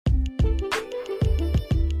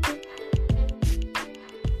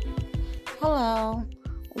Hello,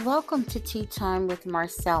 welcome to Tea Time with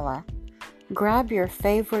Marcella. Grab your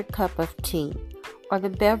favorite cup of tea or the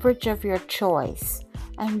beverage of your choice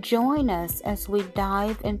and join us as we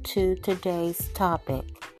dive into today's topic.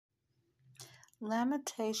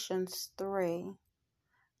 Lamentations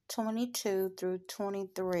 3:22 through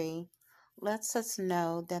 23 lets us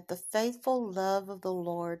know that the faithful love of the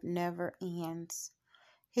Lord never ends.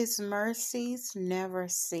 His mercies never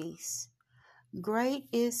cease. Great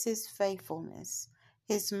is his faithfulness.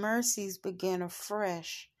 His mercies begin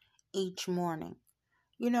afresh each morning.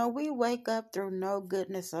 We wake up through no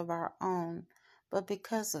goodness of our own, but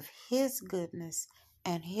because of his goodness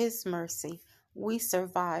and his mercy, we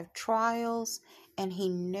survive trials, and he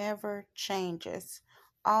never changes.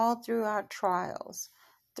 All through our trials,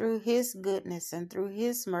 through his goodness and through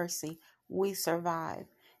his mercy, we survive.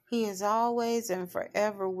 He is always and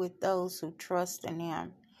forever with those who trust in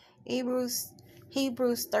him. Hebrews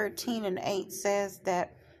 13:8 says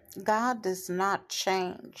that God does not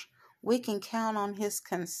change. We can count on his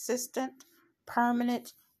consistent,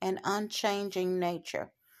 permanent, and unchanging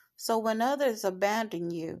nature. So when others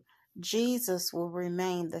abandon you, Jesus will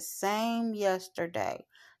remain the same yesterday,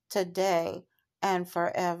 today, and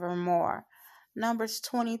forevermore. Numbers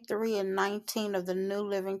 23:19 of the New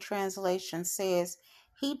Living Translation says,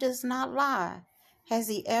 He does not lie. Has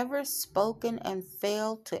he ever spoken and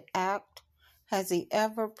failed to act? Has he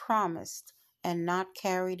ever promised and not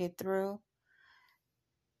carried it through?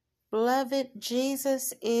 Beloved,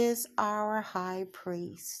 Jesus is our high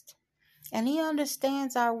priest, and he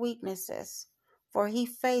understands our weaknesses, for he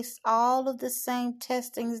faced all of the same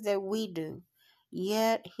testings that we do,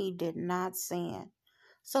 yet he did not sin.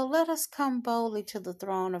 So let us come boldly to the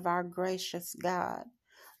throne of our gracious God.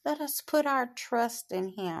 Let us put our trust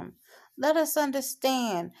in him. Let us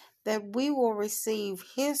understand that we will receive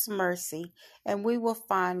his mercy and we will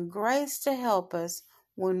find grace to help us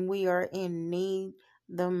when we are in need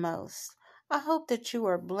the most. I hope that you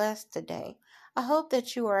are blessed today. I hope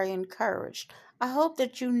that you are encouraged. I hope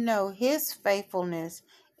that you know his faithfulness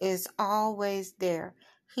is always there.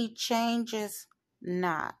 He changes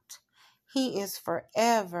not. He is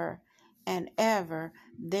forever and ever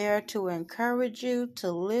there to encourage you,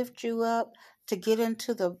 to lift you up, to get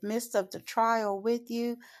into the midst of the trial with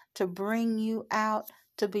you, to bring you out,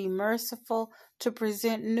 to be merciful, to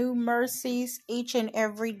present new mercies each and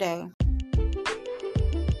every day.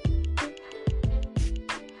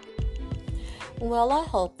 Well, I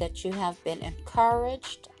hope that you have been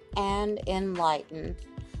encouraged and enlightened.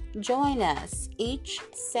 Join us each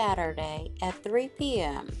Saturday at 3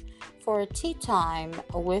 p.m. for Tea Time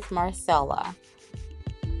with Marcella.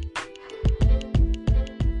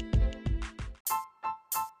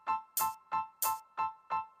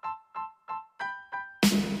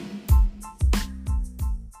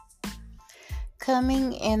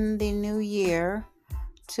 Coming in the new year,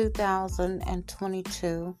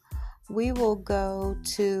 2022, we will go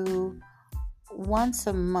to once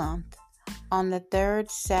a month on the third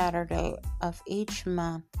Saturday of each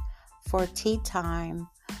month for Tea Time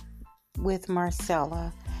with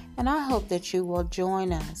Marcella. And I hope that you will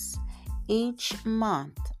join us each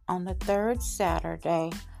month on the third Saturday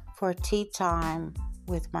for Tea Time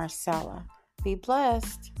with Marcella. Be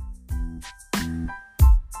blessed.